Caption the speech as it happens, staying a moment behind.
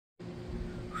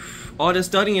All this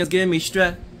studying is giving me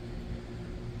stress.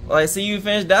 Well, I see you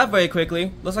finished that very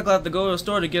quickly. Looks like I'll have to go to the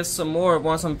store to get some more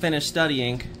once I'm finished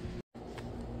studying.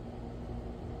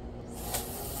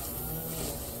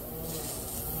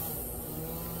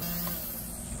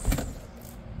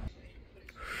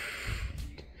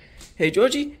 Hey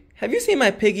Georgie, have you seen my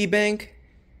piggy bank?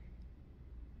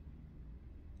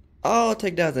 I'll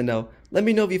take that as a no. Let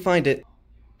me know if you find it.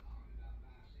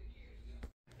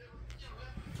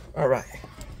 Alright.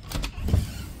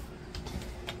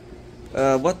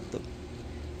 What the?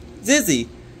 Zizzy!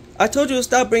 I told you to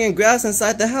stop bringing grass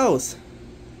inside the house.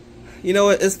 You know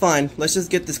what, it's fine. Let's just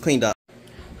get this cleaned up.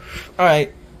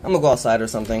 Alright, I'm gonna go outside or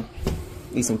something.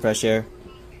 Need some fresh air.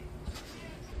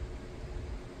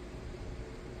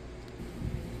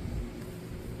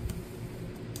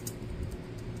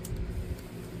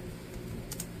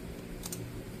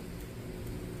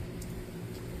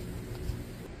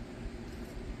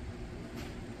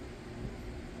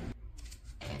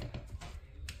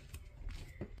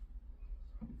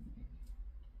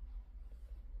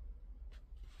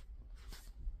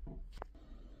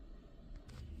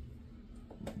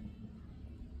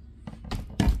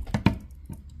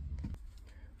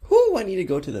 I need to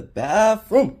go to the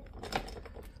bathroom.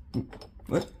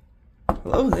 What?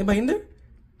 Hello? Is anybody in there?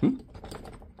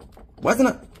 Why is it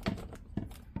not?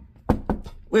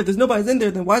 Wait, if there's nobody in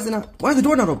there, then why is it not? Why is the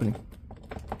door not opening?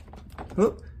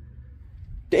 Huh?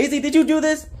 Daisy, did you do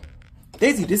this?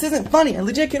 Daisy, this isn't funny. I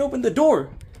legit can't open the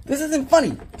door. This isn't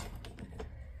funny.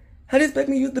 How do you expect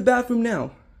me to use the bathroom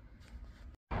now?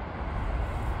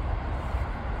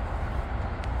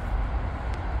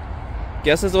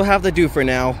 Guess this will have to do for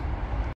now.